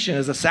dedication,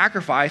 as a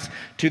sacrifice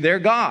to their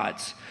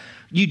gods.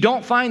 You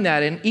don't find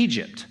that in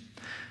Egypt.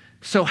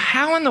 So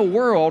how in the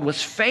world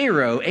was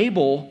Pharaoh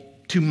able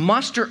to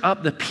muster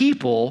up the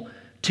people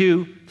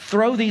to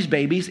throw these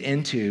babies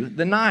into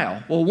the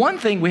Nile. Well, one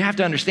thing we have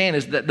to understand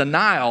is that the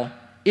Nile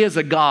is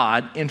a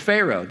god in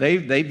Pharaoh.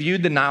 They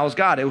viewed the Nile as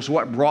God. It was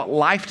what brought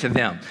life to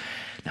them.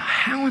 Now,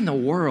 how in the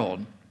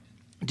world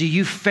do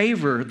you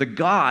favor the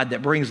God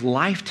that brings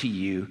life to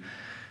you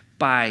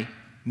by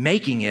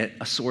making it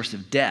a source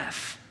of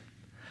death?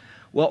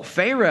 Well,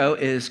 Pharaoh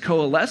is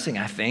coalescing,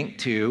 I think,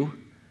 to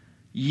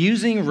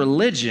using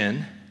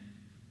religion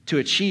to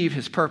achieve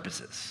his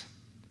purposes.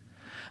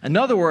 In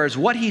other words,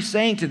 what he's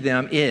saying to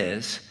them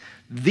is,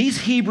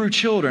 these Hebrew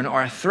children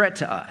are a threat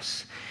to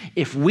us.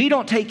 If we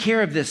don't take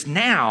care of this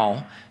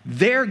now,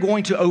 they're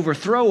going to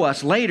overthrow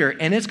us later,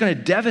 and it's going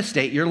to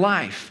devastate your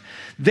life.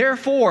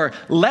 Therefore,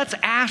 let's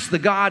ask the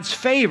God's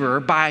favor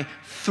by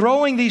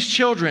throwing these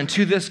children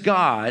to this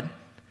God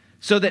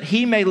so that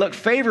he may look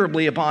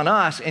favorably upon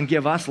us and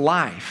give us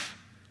life.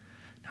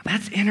 Now,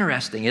 that's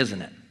interesting,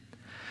 isn't it?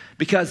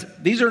 Because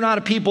these are not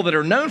a people that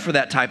are known for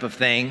that type of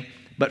thing,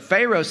 but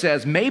Pharaoh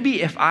says,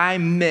 maybe if I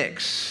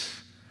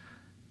mix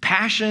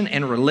passion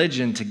and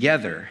religion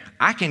together,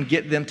 I can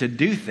get them to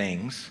do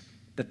things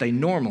that they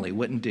normally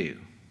wouldn't do.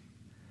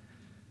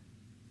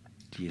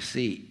 Do you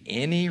see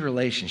any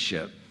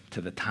relationship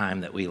to the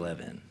time that we live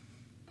in?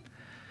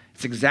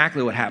 It's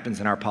exactly what happens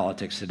in our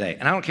politics today.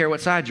 And I don't care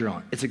what side you're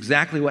on. It's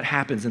exactly what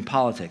happens in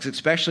politics,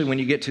 especially when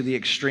you get to the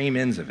extreme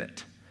ends of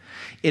it.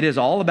 It is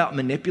all about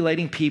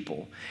manipulating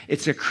people.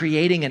 It's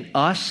creating an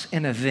us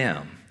and a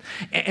them,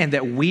 and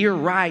that we are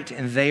right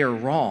and they are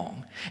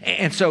wrong.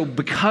 And so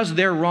because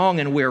they're wrong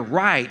and we're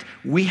right,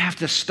 we have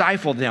to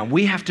stifle them.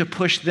 We have to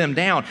push them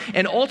down.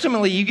 And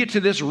ultimately, you get to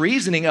this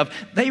reasoning of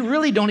they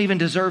really don't even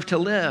deserve to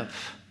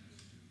live,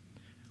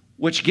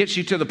 which gets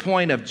you to the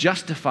point of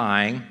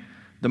justifying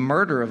the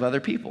murder of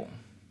other people.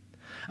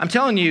 I'm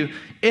telling you,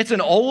 it's an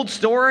old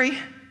story,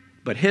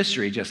 but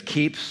history just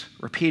keeps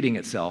repeating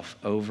itself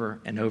over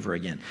and over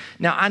again.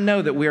 Now, I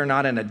know that we are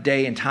not in a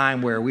day and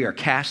time where we are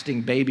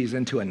casting babies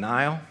into a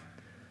Nile,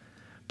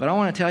 but I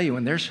want to tell you,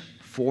 when there's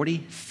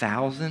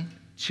 40,000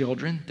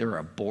 children that are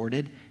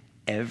aborted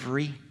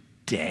every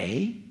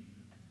day,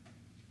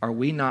 are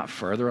we not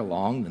further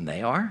along than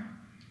they are?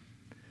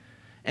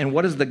 And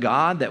what is the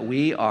God that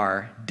we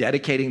are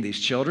dedicating these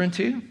children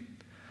to?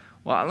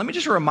 Well, let me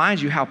just remind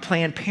you how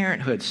Planned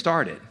Parenthood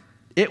started.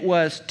 It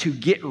was to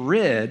get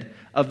rid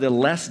of the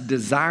less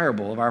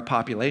desirable of our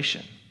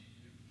population.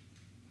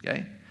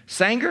 Okay?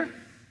 Sanger,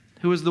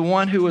 who was the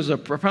one who was a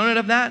proponent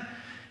of that,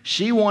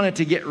 she wanted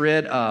to get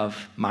rid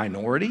of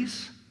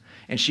minorities,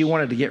 and she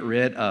wanted to get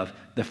rid of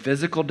the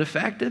physical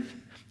defective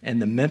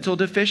and the mental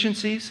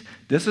deficiencies.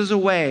 This is a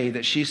way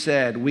that she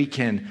said we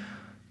can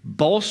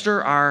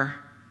bolster our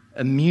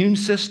immune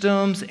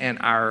systems and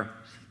our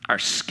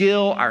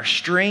skill, our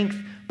strength,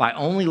 by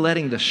only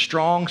letting the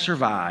strong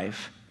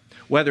survive,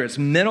 whether it's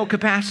mental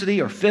capacity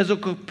or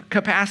physical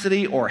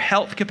capacity or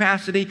health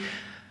capacity.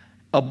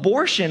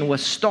 Abortion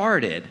was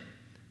started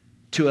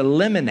to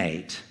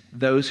eliminate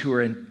those who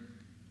are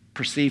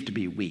perceived to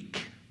be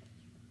weak.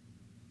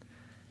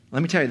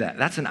 Let me tell you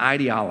that's an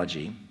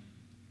ideology.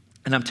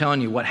 And I'm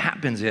telling you, what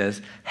happens is,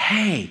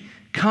 hey,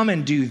 come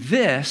and do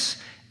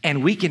this,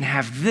 and we can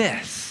have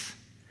this.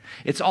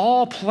 It's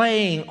all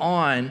playing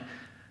on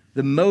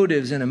the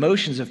motives and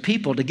emotions of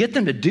people to get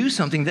them to do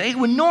something they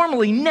would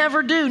normally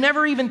never do,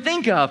 never even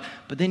think of.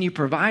 But then you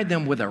provide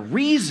them with a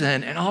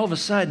reason, and all of a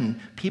sudden,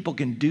 people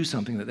can do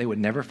something that they would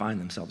never find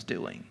themselves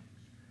doing.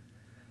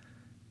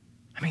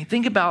 I mean,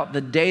 think about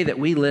the day that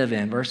we live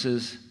in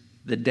versus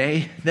the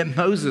day that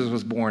Moses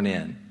was born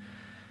in.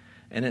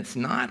 And it's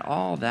not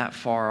all that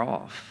far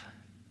off.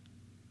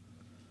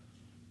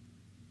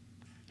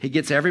 He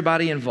gets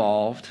everybody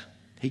involved.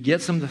 He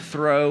gets them to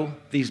throw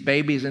these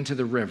babies into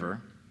the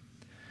river.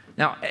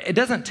 Now, it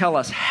doesn't tell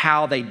us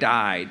how they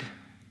died.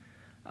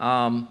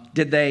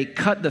 Did they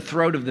cut the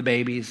throat of the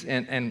babies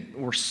and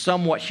were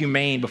somewhat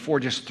humane before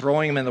just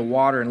throwing them in the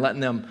water and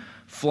letting them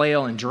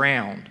flail and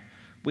drown?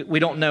 We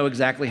don't know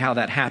exactly how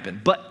that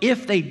happened. But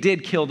if they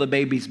did kill the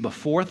babies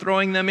before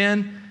throwing them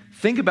in,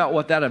 think about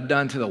what that would have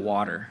done to the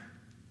water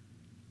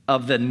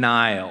of the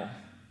Nile.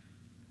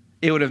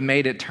 It would have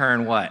made it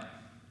turn what?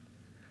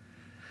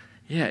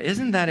 Yeah,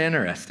 isn't that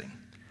interesting?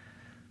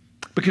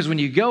 Because when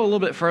you go a little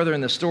bit further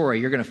in the story,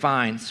 you're going to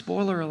find,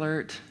 spoiler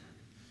alert,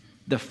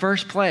 the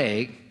first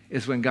plague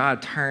is when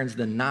God turns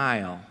the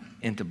Nile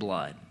into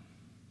blood.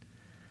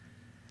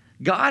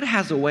 God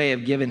has a way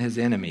of giving his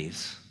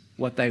enemies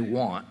what they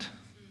want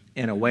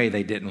in a way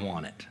they didn't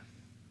want it.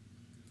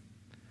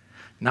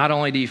 Not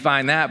only do you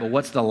find that, but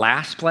what's the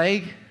last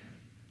plague?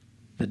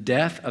 The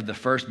death of the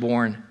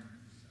firstborn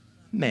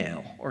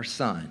male or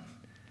son.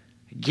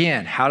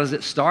 Again, how does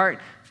it start?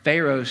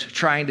 Pharaoh's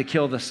trying to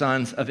kill the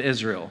sons of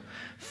Israel.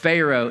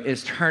 Pharaoh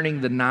is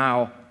turning the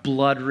Nile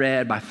blood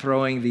red by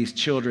throwing these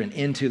children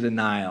into the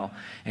Nile.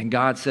 And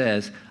God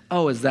says,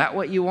 oh, is that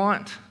what you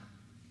want?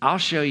 I'll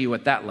show you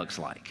what that looks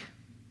like.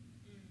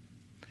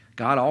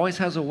 God always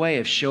has a way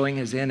of showing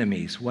his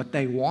enemies what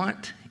they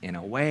want in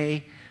a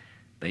way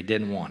they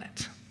didn't want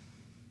it.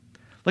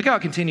 Look how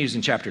it continues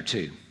in chapter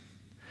 2.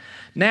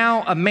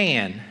 Now a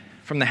man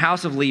from the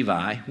house of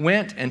Levi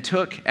went and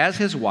took as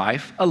his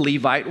wife a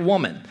Levite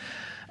woman.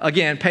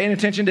 Again, paying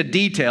attention to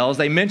details,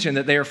 they mention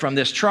that they are from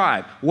this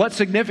tribe. What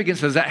significance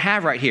does that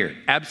have right here?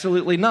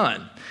 Absolutely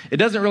none. It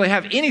doesn't really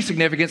have any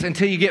significance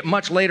until you get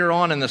much later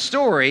on in the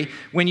story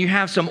when you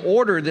have some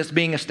order that's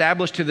being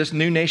established to this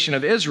new nation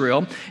of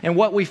Israel. And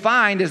what we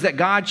find is that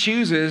God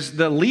chooses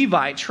the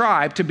Levite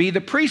tribe to be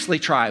the priestly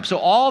tribe. So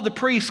all the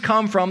priests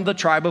come from the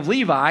tribe of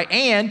Levi,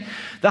 and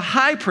the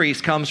high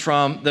priest comes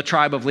from the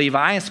tribe of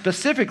Levi, and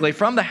specifically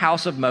from the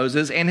house of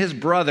Moses and his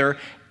brother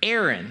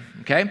Aaron,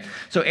 okay?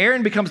 So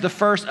Aaron becomes the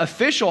first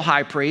official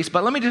high priest,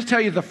 but let me just tell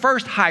you, the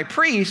first high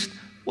priest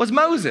was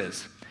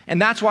Moses.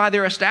 And that's why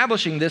they're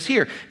establishing this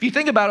here. If you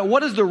think about it,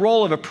 what is the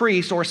role of a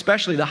priest, or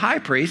especially the high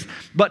priest,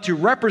 but to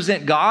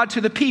represent God to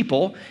the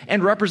people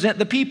and represent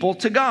the people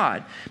to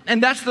God?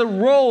 And that's the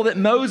role that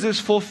Moses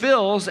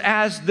fulfills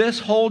as this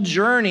whole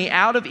journey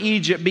out of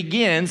Egypt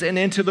begins and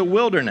into the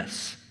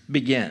wilderness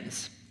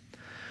begins.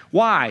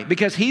 Why?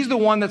 Because he's the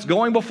one that's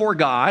going before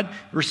God,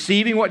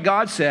 receiving what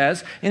God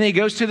says, and then he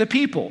goes to the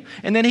people.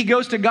 And then he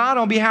goes to God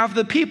on behalf of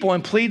the people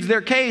and pleads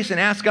their case and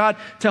asks God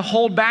to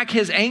hold back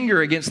his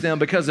anger against them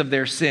because of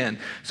their sin.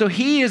 So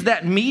he is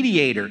that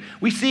mediator.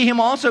 We see him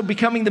also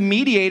becoming the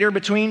mediator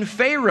between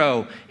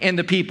Pharaoh and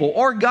the people,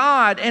 or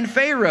God and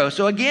Pharaoh.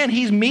 So again,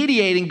 he's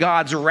mediating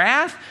God's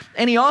wrath,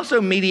 and he also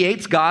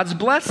mediates God's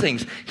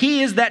blessings.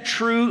 He is that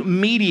true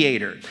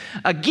mediator.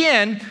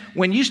 Again,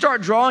 when you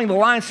start drawing the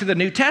lines to the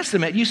New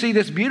Testament, you see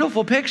this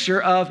beautiful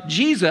picture of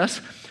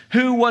Jesus,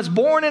 who was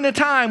born in a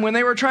time when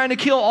they were trying to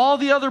kill all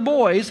the other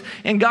boys,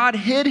 and God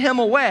hid him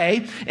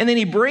away, and then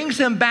he brings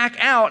him back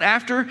out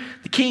after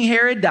the King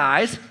Herod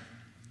dies.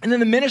 And then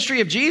the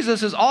ministry of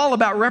Jesus is all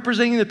about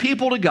representing the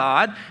people to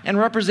God and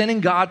representing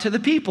God to the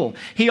people.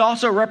 He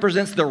also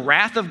represents the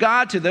wrath of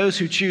God to those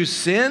who choose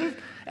sin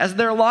as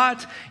their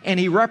lot, and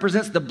he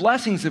represents the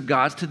blessings of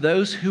God to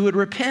those who would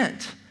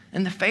repent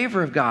in the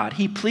favor of God.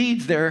 He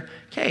pleads their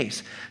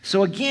case.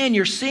 So again,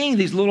 you're seeing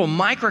these little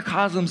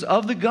microcosms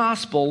of the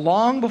gospel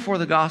long before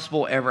the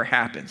gospel ever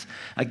happens.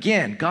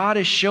 Again, God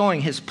is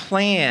showing his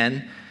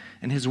plan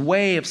and his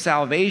way of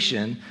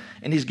salvation,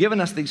 and he's given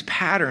us these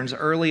patterns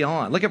early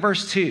on. Look at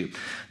verse 2.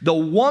 The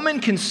woman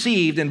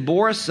conceived and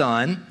bore a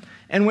son,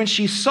 and when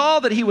she saw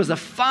that he was a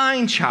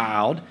fine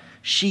child,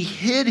 she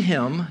hid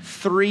him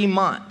 3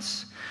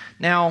 months.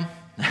 Now,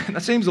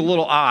 that seems a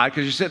little odd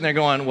because you're sitting there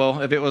going,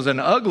 well, if it was an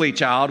ugly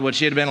child, would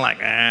she have been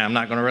like, I'm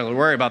not going to really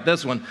worry about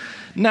this one?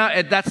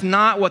 No, that's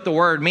not what the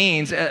word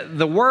means.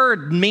 The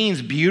word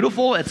means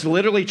beautiful. It's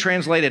literally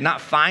translated not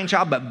fine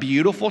child, but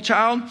beautiful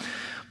child.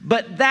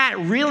 But that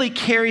really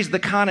carries the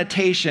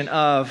connotation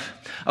of,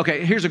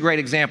 okay, here's a great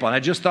example, and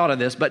I just thought of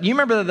this, but you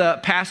remember the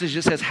passage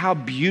that says, how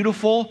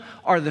beautiful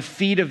are the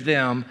feet of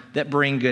them that bring good